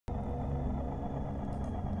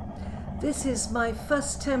This is my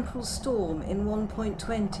first temporal storm in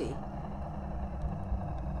 1.20.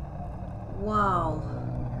 Wow.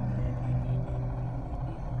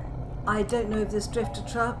 I don't know if this drifter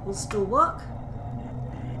trap will still work.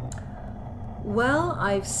 Well,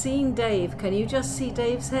 I've seen Dave. Can you just see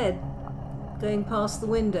Dave's head going past the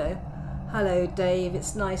window? Hello, Dave.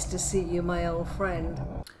 It's nice to see you, my old friend.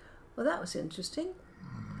 Well, that was interesting.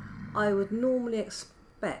 I would normally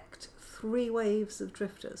expect 3 waves of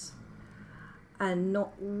drifters, and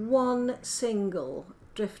not one single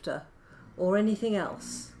drifter or anything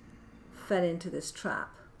else fell into this trap.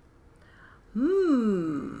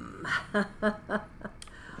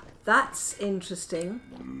 That's interesting.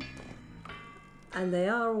 And they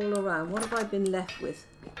are all around. What have I been left with?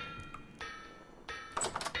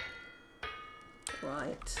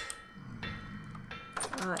 Right.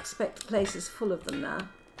 I expect the place is full of them now.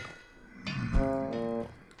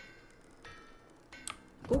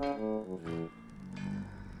 Ooh.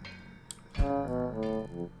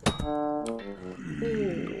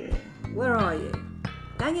 Ooh. Where are you?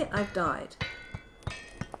 Dang it, I've died.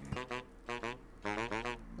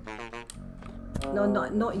 No,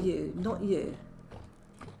 not you, not you.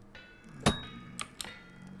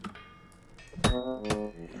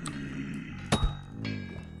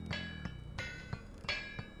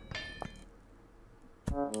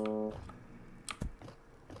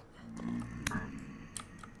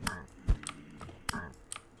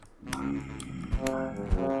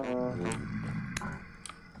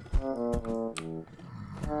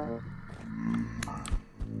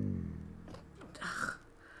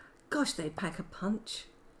 Gosh, they pack a punch.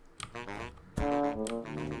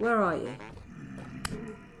 Where are you?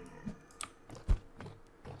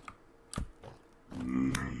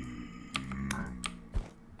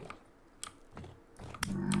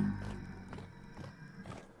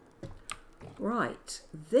 Right,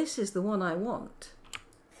 this is the one I want.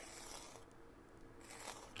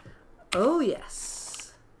 Oh,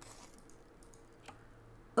 yes.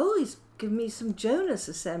 Oh, he's given me some Jonas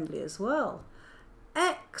assembly as well.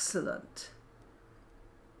 Excellent.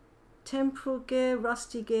 Temporal gear,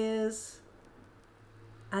 rusty gears,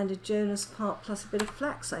 and a Jonas part plus a bit of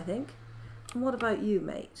flax, I think. And what about you,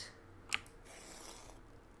 mate?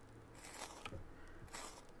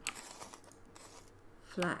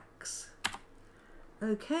 Flax.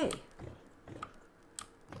 Okay.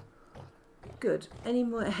 Good. Any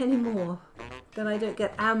more, then I don't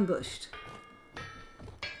get ambushed.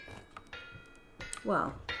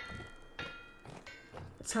 Well,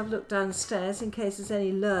 let's have a look downstairs in case there's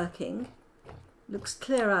any lurking. Looks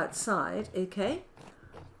clear outside. Okay.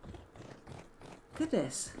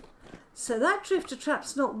 Goodness. So that drifter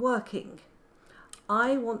trap's not working.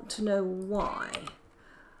 I want to know why.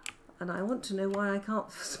 And I want to know why I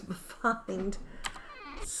can't find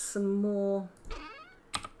some more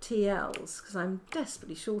TLs, because I'm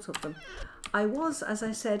desperately short of them. I was, as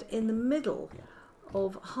I said, in the middle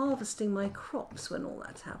of harvesting my crops when all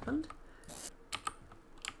that happened.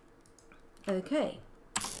 Okay,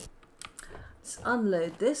 let's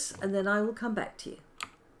unload this and then I will come back to you.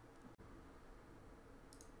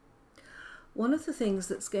 One of the things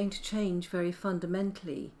that's going to change very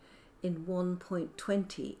fundamentally in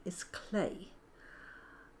 1.20 is clay.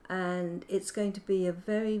 And it's going to be a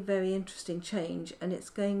very, very interesting change, and it's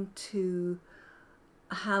going to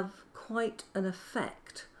have quite an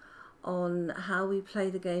effect on how we play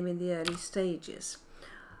the game in the early stages.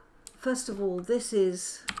 First of all, this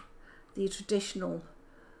is the traditional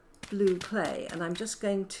blue clay, and I'm just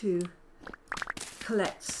going to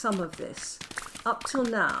collect some of this. Up till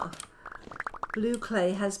now, blue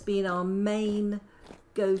clay has been our main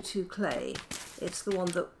go-to clay. It's the one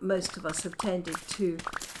that most of us have tended to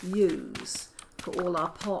use for all our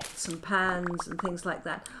pots and pans and things like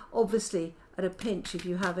that. Obviously, at a pinch, if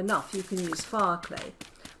you have enough, you can use fire clay.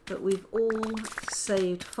 But we've all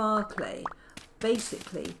saved fire clay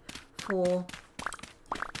basically for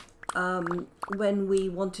when we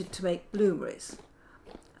wanted to make bloomeries,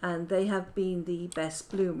 and they have been the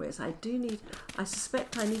best bloomeries. I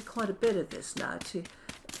suspect I need quite a bit of this now to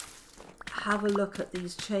have a look at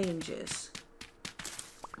these changes.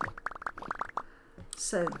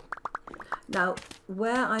 So now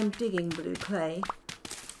where I'm digging blue clay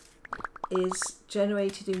is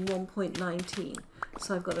generated in 1.19.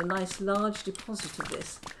 So I've got a nice large deposit of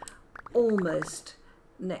this almost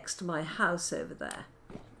next to my house over there,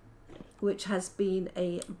 which has been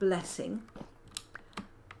a blessing.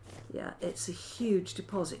 Yeah, it's a huge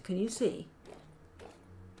deposit. Can you see?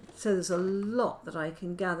 So there's a lot that I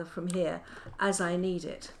can gather from here as I need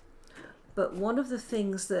it. But one of the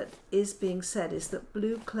things that is being said is that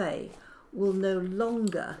blue clay will no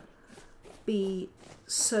longer be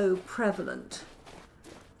so prevalent.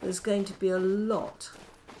 There's going to be a lot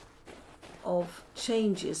of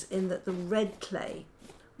changes in that the red clay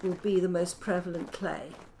will be the most prevalent clay,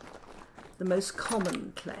 the most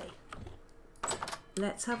common clay.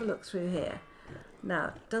 Let's have a look through here.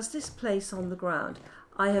 Now, does this place on the ground?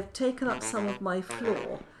 I have taken up some of my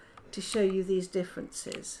floor to show you these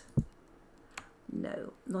differences.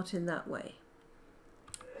 No, not in that way.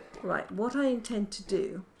 Right, what I intend to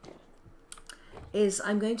do is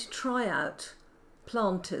I'm going to try out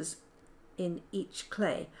planters in each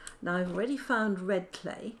clay. Now I've already found red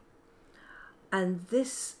clay, and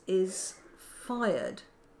this is fired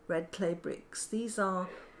red clay bricks. These are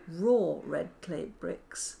raw red clay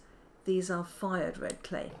bricks. These are fired red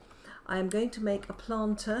clay. I am going to make a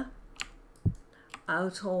planter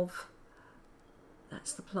out of,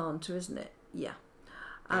 that's the planter, isn't it? Yeah,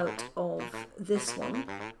 out of this one.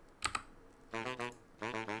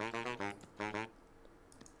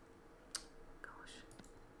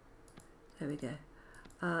 There we go,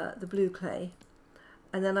 the blue clay,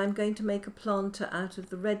 and then I'm going to make a planter out of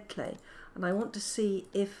the red clay, and I want to see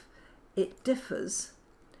if it differs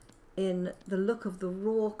in the look of the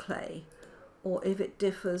raw clay or if it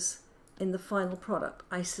differs in the final product.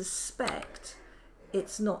 I suspect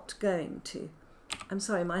it's not going to. I'm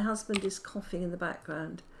sorry, my husband is coughing in the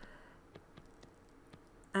background,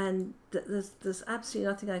 and there's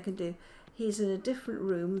absolutely nothing I can do. He's in a different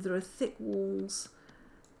room. There are thick walls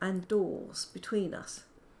and doors between us,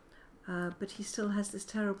 but he still has this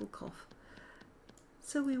terrible cough,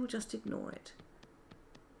 so we will just ignore it.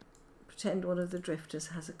 Pretend one of the drifters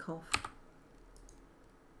has a cough.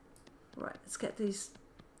 Right, let's get these.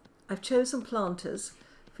 I've chosen planters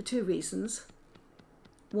for two reasons.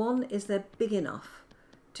 One is they're big enough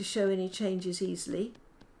to show any changes easily.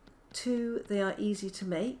 Two, they are easy to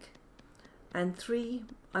make. And three,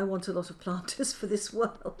 I want a lot of planters for this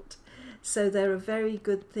world. So they're a very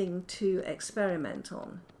good thing to experiment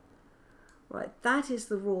on. Right, that is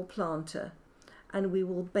the raw planter, and we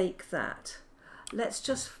will bake that. Let's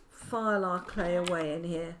just file our clay away in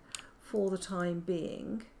here for the time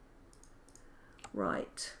being.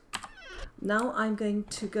 Right, now I'm going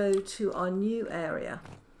to go to our new area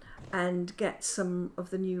and get some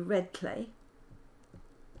of the new red clay.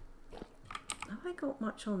 Have I got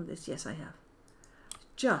much on this? Yes, I have.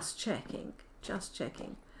 Just checking, just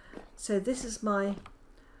checking. So this is my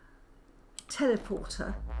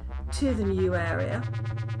teleporter to the new area,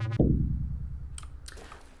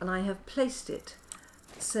 and I have placed it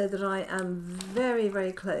so that I am very,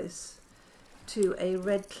 very close to a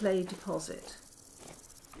red clay deposit.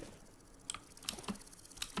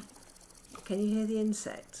 Can you hear the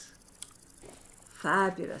insects?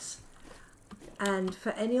 Fabulous. And for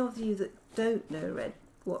any of you that don't know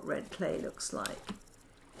what red clay looks like,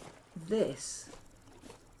 this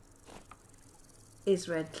is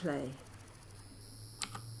red clay.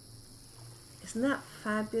 Isn't that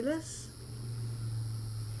fabulous?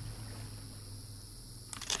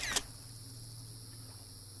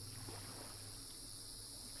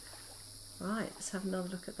 Right, let's have another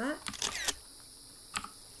look at that.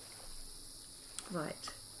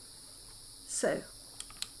 Right, so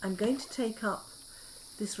I'm going to take up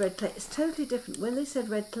this red clay. It's totally different. When they said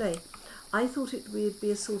red clay, I thought it would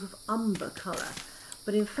be a sort of umber colour,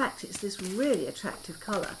 but in fact it's this really attractive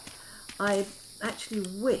colour. I actually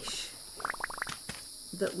wish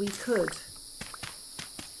that we could,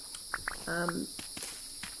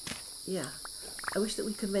 yeah, I wish that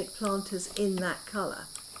we could make planters in that colour.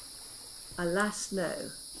 Alas,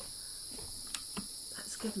 no.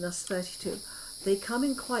 That's given us 32. They come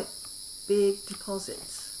in quite big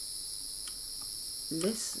deposits.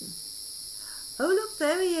 Listen. Oh, look,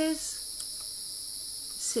 there he is.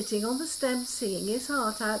 Sitting on the stem, singing his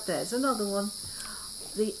heart out. There's another one.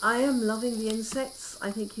 I am loving the insects.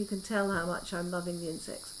 I think you can tell how much I'm loving the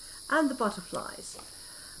insects. And the butterflies.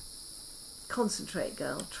 Concentrate,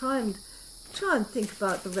 girl. Try and think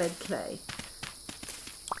about the red clay,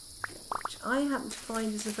 which I happen to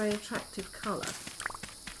find is a very attractive colour.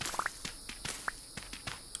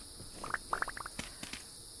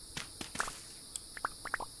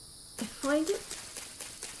 I find it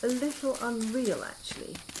a little unreal,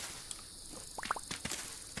 actually.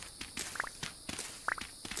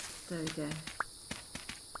 There we go.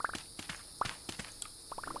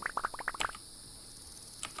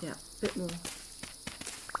 Yeah, a bit more.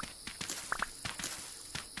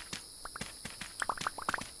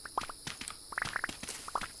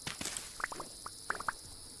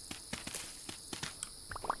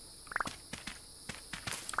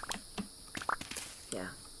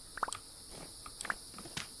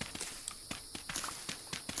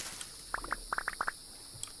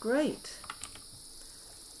 Great.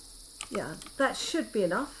 Yeah, that should be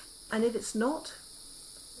enough. And if it's not,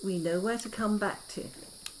 we know where to come back to.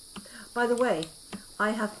 By the way, I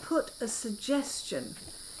have put a suggestion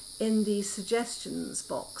in the suggestions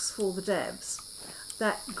box for the devs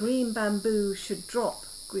that green bamboo should drop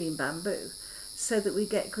green bamboo so that we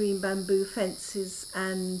get green bamboo fences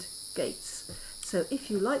and gates. So if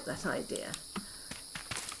you like that idea,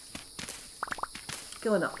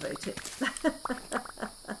 go and upvote it.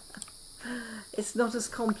 It's not as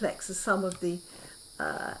complex as some of the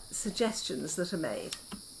suggestions that are made.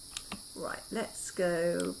 Right, let's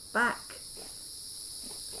go back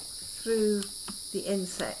through the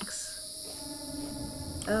insects.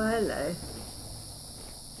 Oh, hello.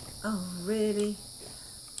 Oh, really?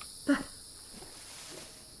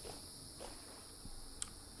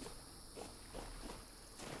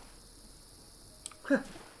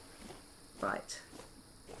 Right.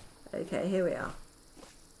 Okay, here we are.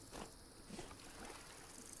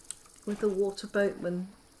 With the water boatman,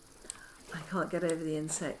 I can't get over the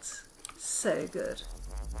insects. So good.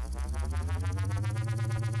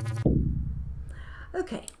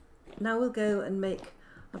 Okay, now we'll go and make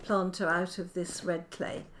a planter out of this red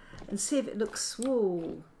clay and see if it looks,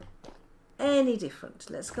 whoa, any different.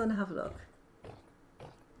 Let's go and have a look.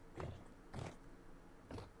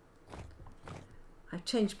 I've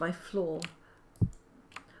changed my floor.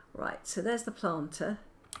 Right, so there's the planter.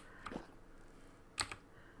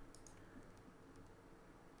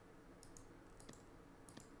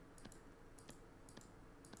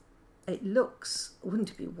 It looks, wouldn't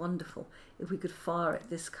it be wonderful if we could fire it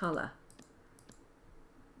this colour?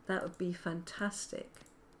 That would be fantastic.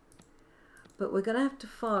 But we're going to have to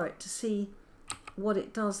fire it to see what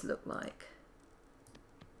it does look like.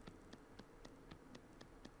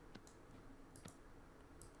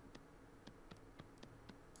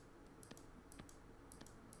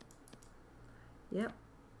 Yep,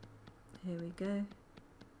 here we go.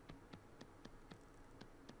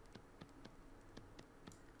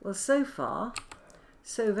 Well, so far,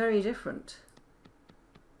 so very different.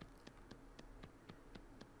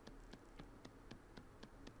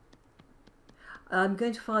 I'm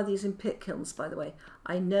going to fire these in pit kilns, by the way.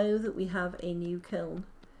 I know that we have a new kiln,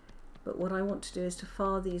 but what I want to do is to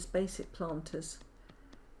fire these basic planters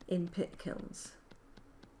in pit kilns.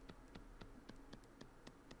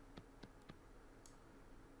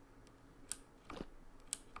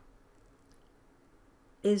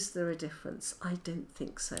 Is there a difference? I don't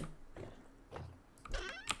think so. Can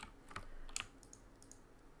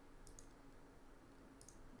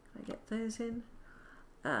I get those in?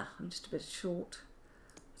 Ah, I'm just a bit short.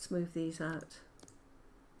 Let's move these out.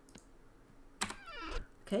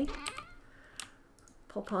 Okay.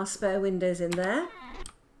 Pop our spare windows in there.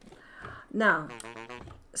 Now,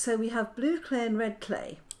 so we have blue clay and red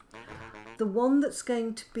clay. The one that's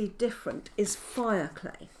going to be different is fire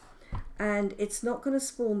clay. And it's not going to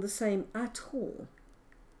spawn the same at all.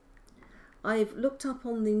 I've looked up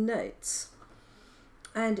on the notes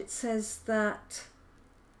and it says that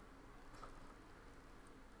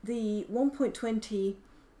the 1.20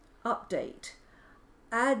 update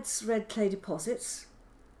adds red clay deposits,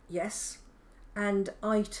 yes, and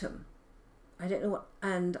item. I don't know what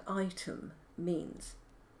and item means.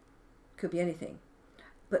 Could be anything.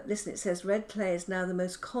 But listen, it says red clay is now the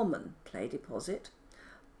most common clay deposit.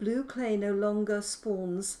 Blue clay no longer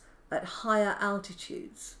spawns at higher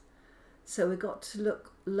altitudes. So we've got to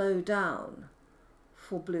look low down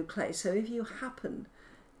for blue clay. So if you happen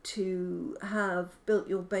to have built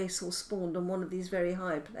your base or spawned on one of these very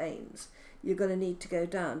high plains, you're going to need to go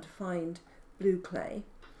down to find blue clay.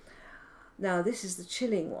 Now this is the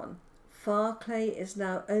chilling one. Fire clay is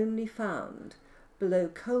now only found below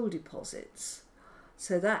coal deposits.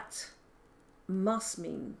 So that must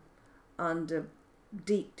mean under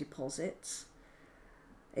deep deposits.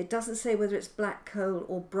 It doesn't say whether it's black coal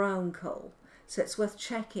or brown coal, so it's worth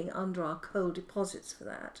checking under our coal deposits for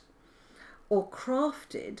that. Or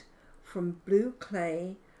crafted from blue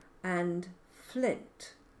clay and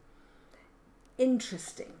flint.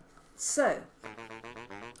 Interesting. So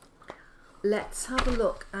let's have a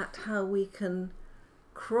look at how we can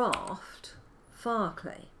craft fire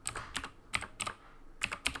clay.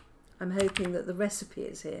 I'm hoping that the recipe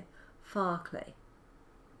is here. Fire clay.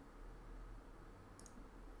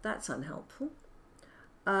 That's unhelpful.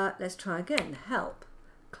 Let's try again. Help.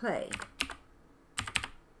 Clay.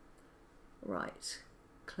 Right.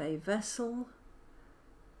 Clay vessel.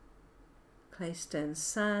 Claystone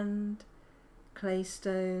sand.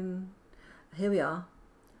 Claystone. Here we are.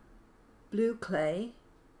 Blue clay.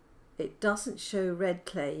 It doesn't show red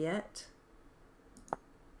clay yet.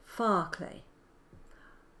 Fire clay.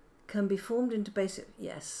 can be formed into basic,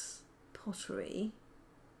 yes, pottery,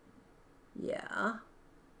 yeah,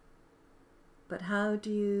 but how do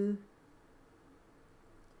you,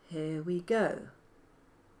 here we go,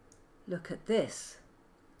 look at this,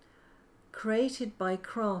 created by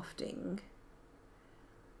crafting,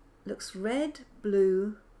 looks red,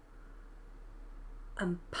 blue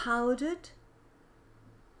and powdered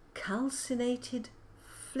calcinated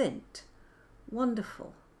flint,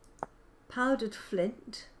 wonderful, powdered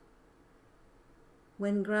flint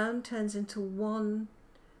when ground turns into one,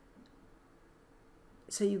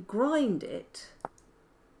 so you grind it,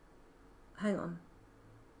 hang on,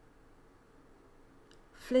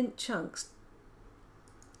 flint chunks,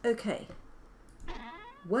 okay,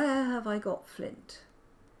 where have I got flint?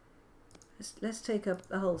 Let's take a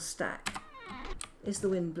whole stack. Is the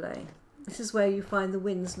wind blowing? This is where you find the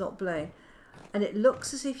wind's not blowing, and it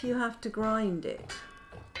looks as if you have to grind it.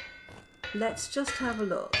 Let's just have a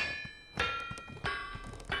look.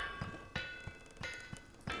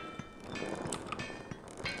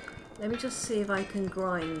 Let me just see if I can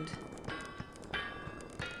grind.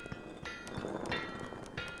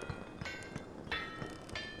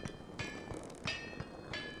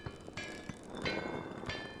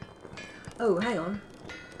 Oh, hang on.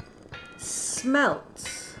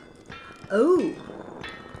 Smelts. Oh.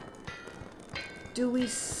 Do we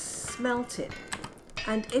smelt it?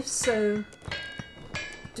 And if so,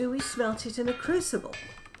 do we smelt it in a crucible?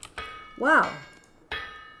 Wow.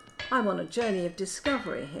 I'm on a journey of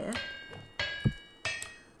discovery here.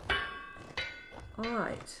 All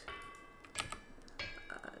right.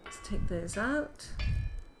 Let's take those out.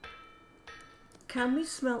 Can we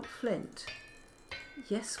smelt flint?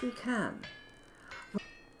 Yes, we can.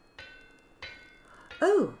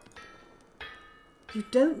 Oh, you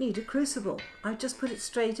don't need a crucible. I've just put it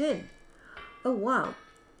straight in. Oh, wow.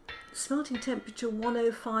 Smelting temperature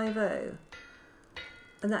 1050,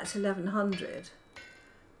 and that's 1100.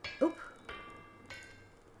 Oop.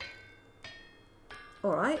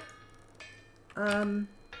 All right.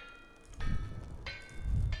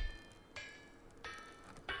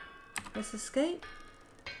 Let's escape.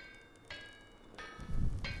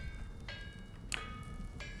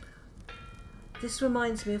 This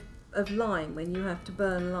reminds me of lime, when you have to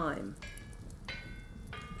burn lime.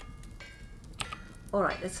 All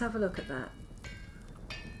right, let's have a look at that.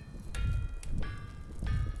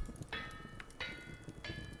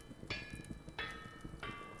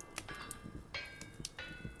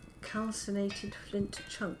 Calcinated flint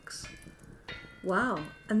chunks. Wow,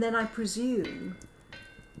 and then I presume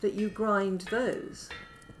that you grind those.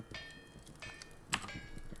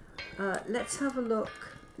 Let's have a look.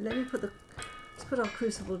 Let me put let's put our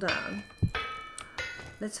crucible down.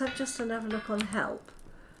 Let's have just another look on help.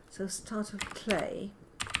 So start with clay.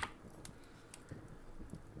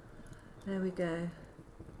 There we go.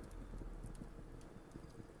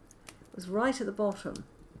 It was right at the bottom.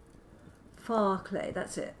 Far clay,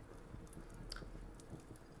 that's it.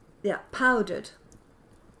 Yeah, powdered.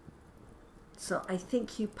 So I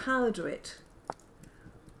think you powder it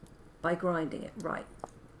by grinding it. Right.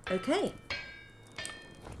 Okay.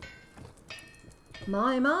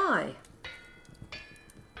 My.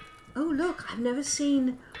 Oh look, I've never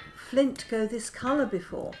seen flint go this colour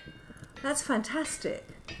before. That's fantastic.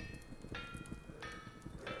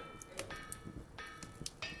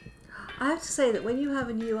 I have to say that when you have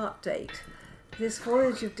a new update, this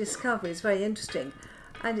voyage of discovery is very interesting,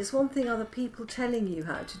 and it's one thing other people telling you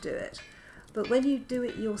how to do it, but when you do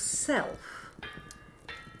it yourself,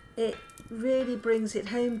 it really brings it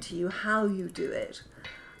home to you how you do it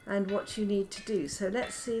and what you need to do. So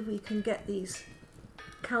let's see if we can get these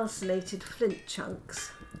calcinated flint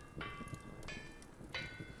chunks.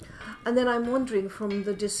 And then I'm wondering from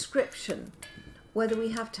the description whether we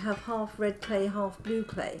have to have half red clay, half blue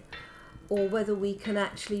clay, or whether we can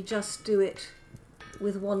actually just do it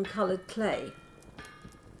with one coloured clay.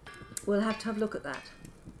 We'll have to have a look at that.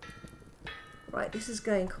 Right, this is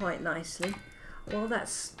going quite nicely. While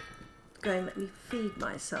that's going, let me feed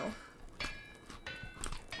myself.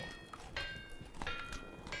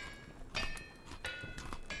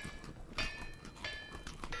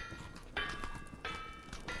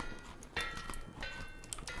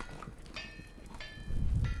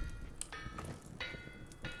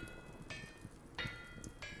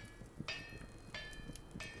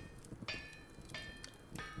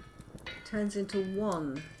 Turns into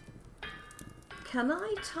one. Can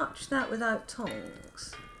I touch that without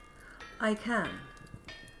tongs? I can.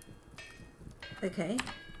 Okay.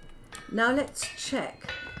 Now let's check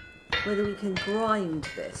whether we can grind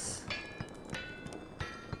this.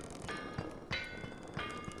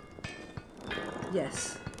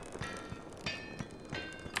 Yes.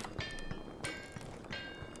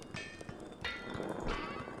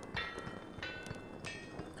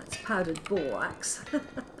 powdered borax.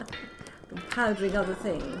 Been powdering other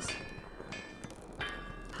things.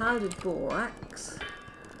 Powdered borax.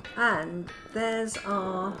 And there's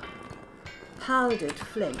our powdered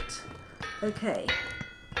flint. Okay.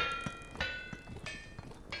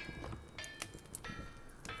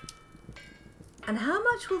 And how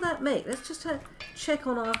much will that make? Let's just check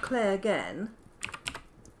on our clay again.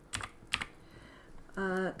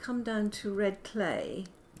 Come down to red clay.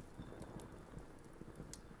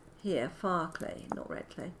 Here, fire clay, not red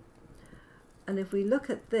clay. And if we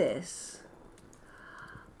look at this,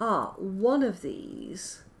 one of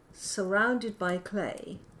these surrounded by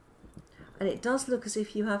clay, and it does look as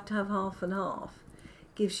if you have to have half and half,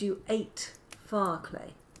 gives you 8 fire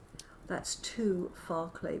clay. That's 2 fire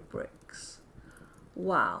clay bricks.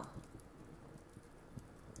 Wow.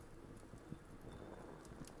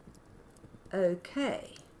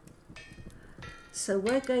 Okay. So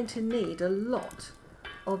we're going to need a lot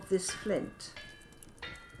of this flint.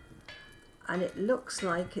 And it looks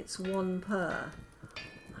like it's 1 per.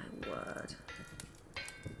 My word.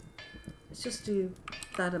 Let's just do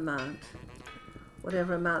that amount.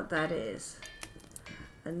 Whatever amount that is.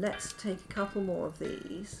 And let's take a couple more of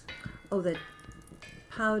these. Oh, they're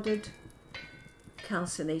powdered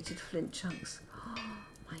calcinated flint chunks. Oh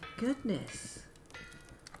my goodness.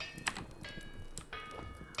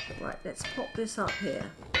 Right, let's pop this up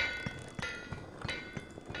here.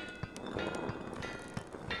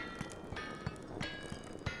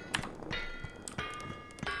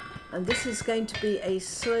 And this is going to be a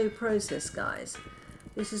slow process, guys.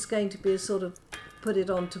 This is going to be a sort of put it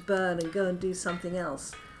on to burn and go and do something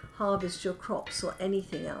else. Harvest your crops or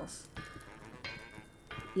anything else.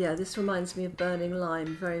 Yeah, this reminds me of burning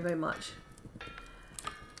lime very, very much.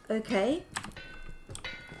 Okay.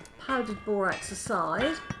 Powdered borax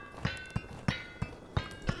aside.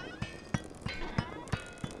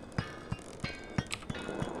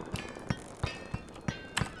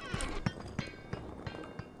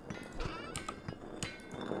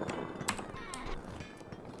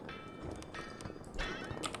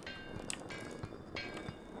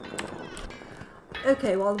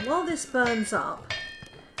 Okay, well, while this burns up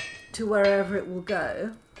to wherever it will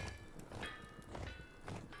go,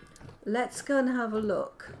 let's go and have a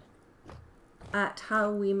look at how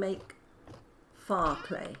we make fire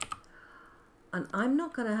clay. And I'm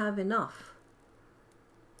not going to have enough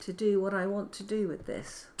to do what I want to do with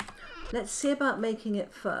this. Let's see about making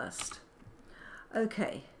it first.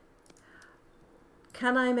 Okay,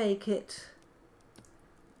 can I make it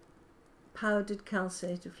powdered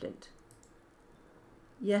calcinated flint?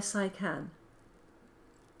 Yes, I can.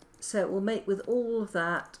 So it will make with all of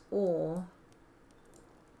that, or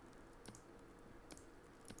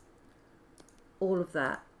all of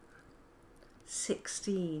that.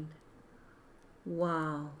 16.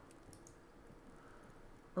 Wow.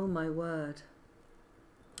 Oh my word.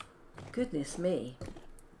 Goodness me.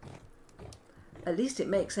 At least it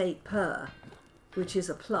makes 8 per, which is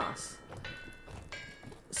a plus.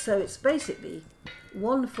 So it's basically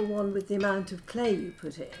 1 for 1 with the amount of clay you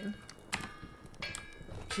put in,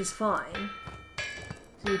 which is fine.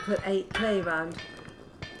 So you put 8 clay round,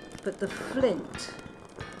 but the flint,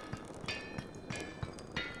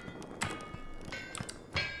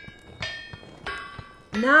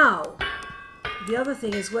 now the other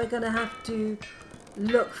thing is we're going to have to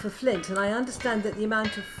look for flint, and I understand that the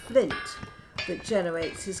amount of flint that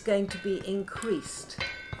generates is going to be increased.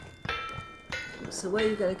 So where are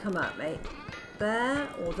you going to come out, mate? There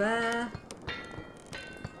or there?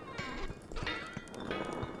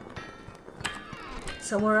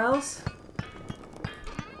 Somewhere else?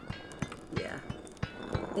 Yeah,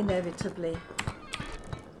 inevitably.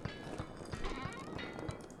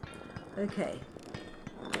 Okay.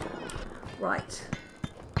 Right.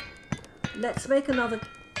 Let's make another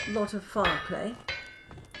lot of fire clay.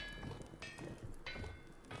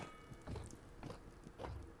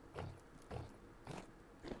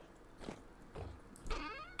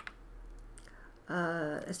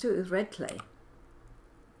 Let's do it with red clay.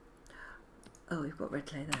 Oh, we've got red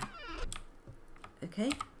clay there. Okay.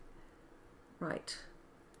 Right.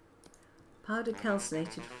 Powdered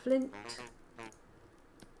calcinated flint.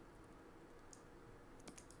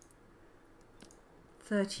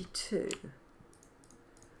 $32.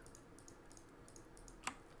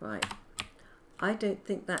 Right. I don't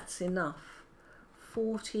think that's enough.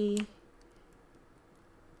 40.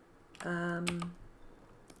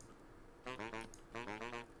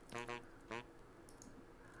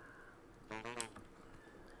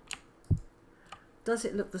 Does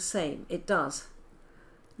it look the same? It does.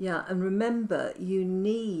 Yeah, and remember, you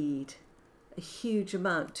need a huge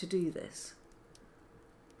amount to do this.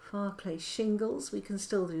 Fire clay shingles, we can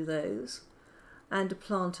still do those. And a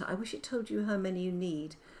planter. I wish it told you how many you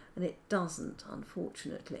need, and it doesn't,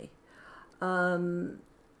 unfortunately.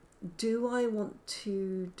 Do I want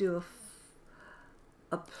to do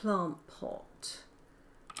a plant pot?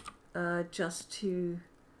 Just to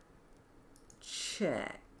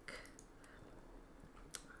check.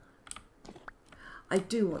 I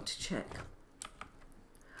do want to check.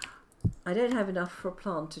 I don't have enough for a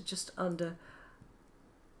planter, just under.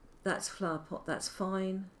 That's flower pot, that's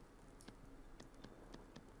fine.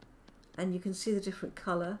 And you can see the different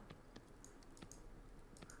colour.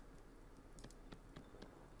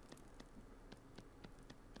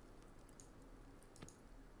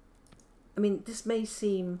 I mean, this may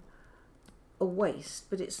seem a waste,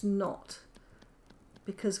 but it's not,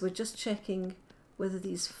 because we're just checking whether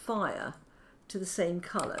these fire to the same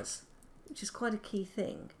colours, which is quite a key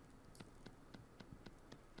thing.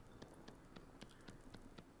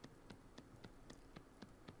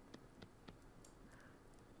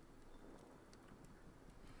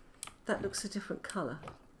 That looks a different colour.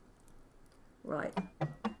 Right.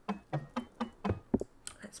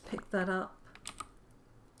 Let's pick that up.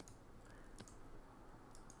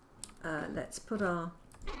 Let's put our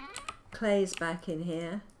clays back in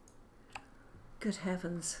here. Good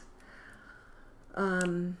heavens.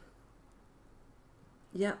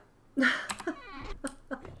 Yep.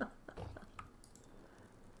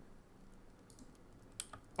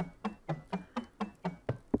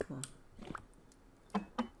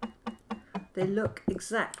 They look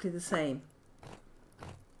exactly the same.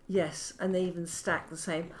 Yes, and they even stack the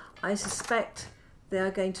same. I suspect they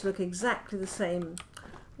are going to look exactly the same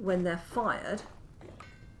when they're fired.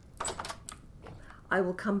 I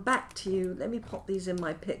will come back to you. Let me pop these in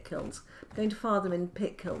my pit kilns. I'm going to fire them in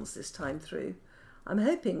pit kilns this time through. I'm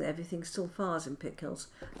hoping that everything still fires in pit kilns.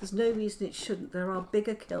 There's no reason it shouldn't. There are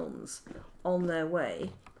bigger kilns on their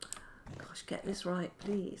way. Gosh, get this right,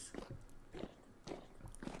 please.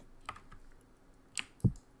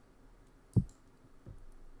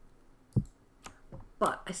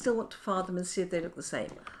 But I still want to fire them and see if they look the same.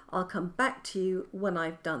 I'll come back to you when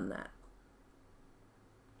I've done that.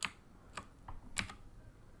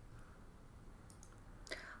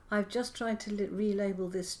 I've just tried to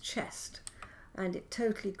relabel this chest and it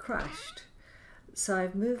totally crashed. So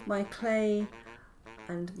I've moved my clay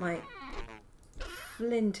and my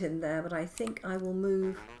flint in there, but I think I will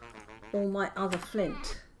move all my other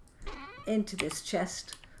flint into this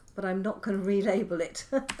chest, but I'm not going to relabel it.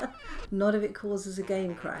 Not if it causes a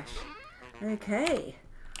game crash. Okay.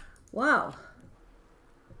 Wow.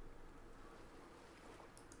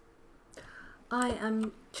 I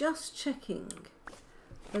am just checking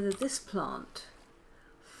whether this plant,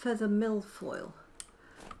 feather milfoil,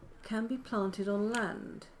 can be planted on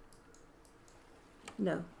land.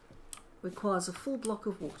 No. Requires a full block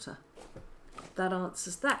of water. That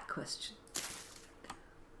answers that question.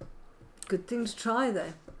 Good thing to try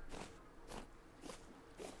though.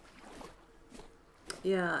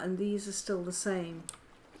 Yeah, and these are still the same.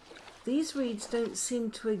 These reeds don't seem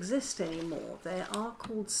to exist anymore. They are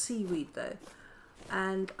called seaweed though.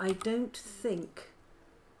 And I don't think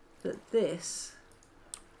that this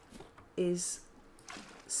is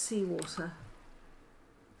seawater.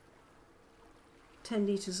 10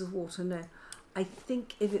 litres of water, no. I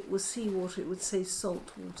think if it was seawater, it would say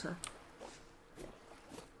salt water.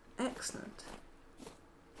 Excellent.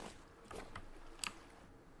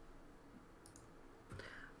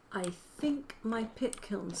 I think my pit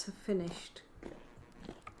kilns have finished.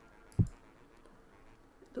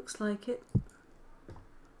 Looks like it.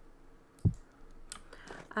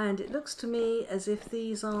 And it looks to me as if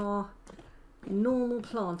these are normal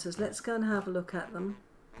planters. Let's go and have a look at them.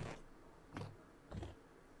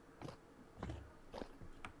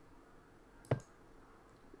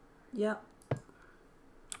 Yep.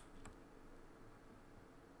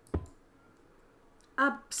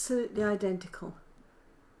 Absolutely identical.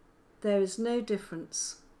 There is no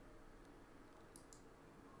difference.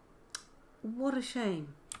 What a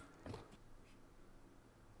shame.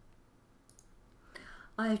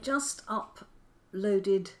 I have just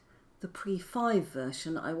uploaded the pre-5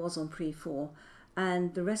 version. I was on pre-4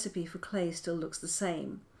 and the recipe for clay still looks the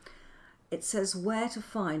same. It says where to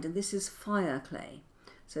find, and this is fire clay.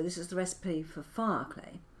 So this is the recipe for fire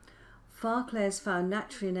clay. Fire clay is found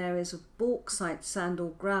naturally in areas of bauxite, sand or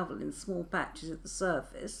gravel in small patches at the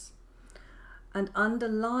surface, and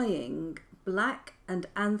underlying black and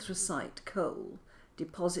anthracite coal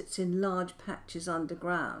deposits in large patches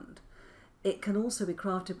underground. It can also be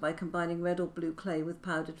crafted by combining red or blue clay with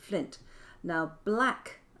powdered flint. Now,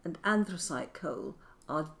 black and anthracite coal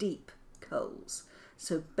are deep coals,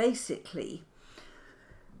 So basically,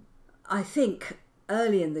 I think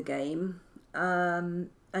early in the game,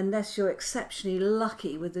 unless you're exceptionally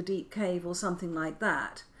lucky with the deep cave or something like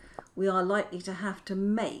that, we are likely to have to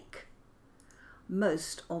make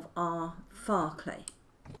most of our far clay.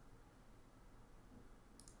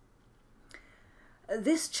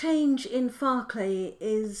 This change in far clay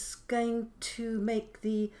is going to make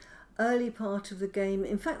the early part of the game,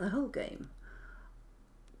 in fact the whole game,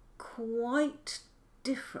 quite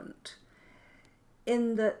different,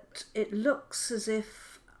 in that it looks as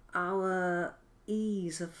if our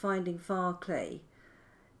ease of finding far clay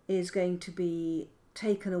is going to be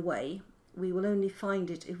taken away. We will only find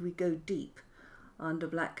it if we go deep under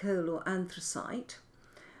black coal or anthracite,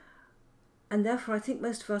 and therefore I think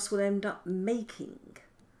most of us will end up making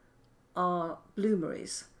our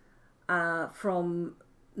bloomeries from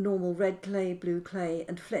normal red clay, blue clay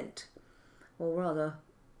and flint, or rather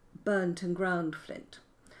burnt and ground flint.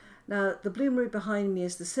 Now the bloomery behind me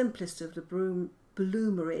is the simplest of the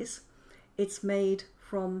bloomeries. It's made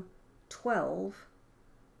from 12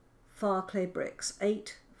 far clay bricks,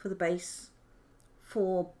 8 for the base,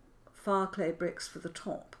 4 far clay bricks for the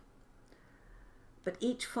top. But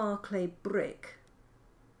each far clay brick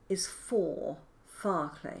is 4 far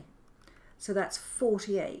clay, so that's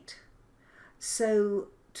 48. So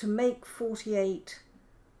to make 48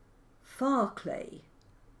 far clay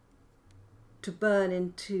to burn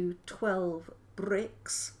into 12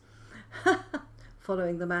 bricks,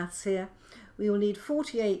 following the maths here, we will need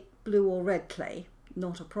 48 blue or red clay,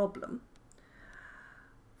 not a problem,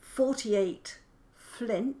 48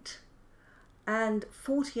 flint and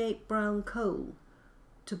 48 brown coal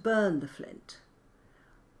to burn the flint.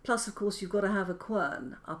 Plus, of course, you've got to have a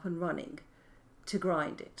quern up and running to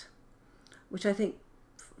grind it, which I think,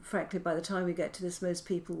 frankly, by the time we get to this, most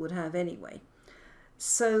people would have anyway.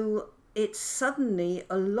 So it's suddenly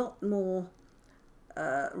a lot more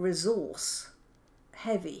resource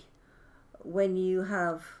heavy when you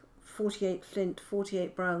have 48 flint,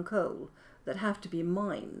 48 brown coal that have to be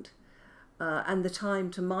mined, and the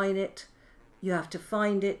time to mine it, you have to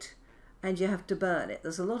find it, and you have to burn it.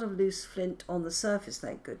 There's a lot of loose flint on the surface,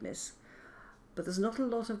 thank goodness, but there's not a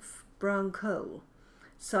lot of brown coal.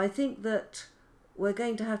 So I think that we're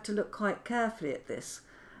going to have to look quite carefully at this,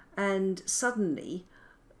 and suddenly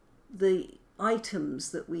the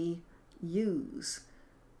items that we use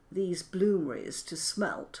these bloomeries to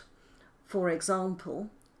smelt, for example,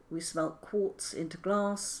 we smelt quartz into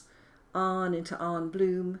glass, iron into iron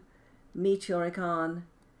bloom, meteoric iron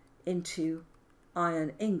into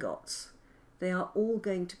iron ingots. They are all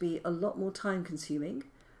going to be a lot more time consuming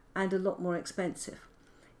and a lot more expensive.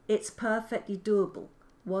 It's perfectly doable.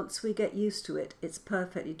 Once we get used to it, it's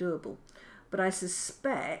perfectly doable. But I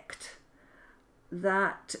suspect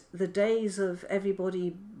that the days of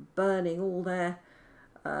everybody burning all their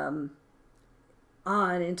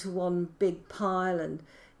iron into one big pile and,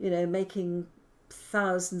 you know, making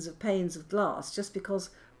thousands of panes of glass just because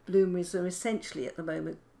bloomeries are essentially at the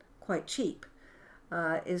moment quite cheap,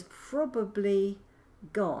 is probably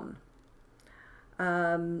gone.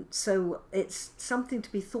 So it's something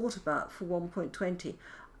to be thought about for 1.20.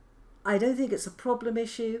 I don't think it's a problem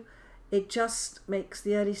issue. It just makes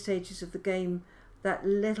the early stages of the game that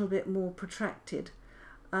little bit more protracted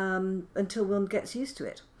until one gets used to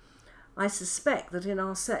it. I suspect that in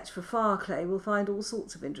our search for far clay we'll find all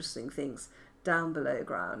sorts of interesting things down below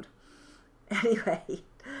ground. Anyway,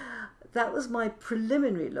 that was my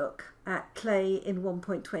preliminary look at clay in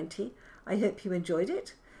 1.20. I hope you enjoyed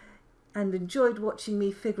it and enjoyed watching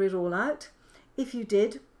me figure it all out. If you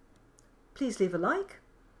did, please leave a like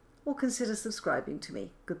or consider subscribing to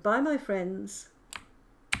me. Goodbye, my friends.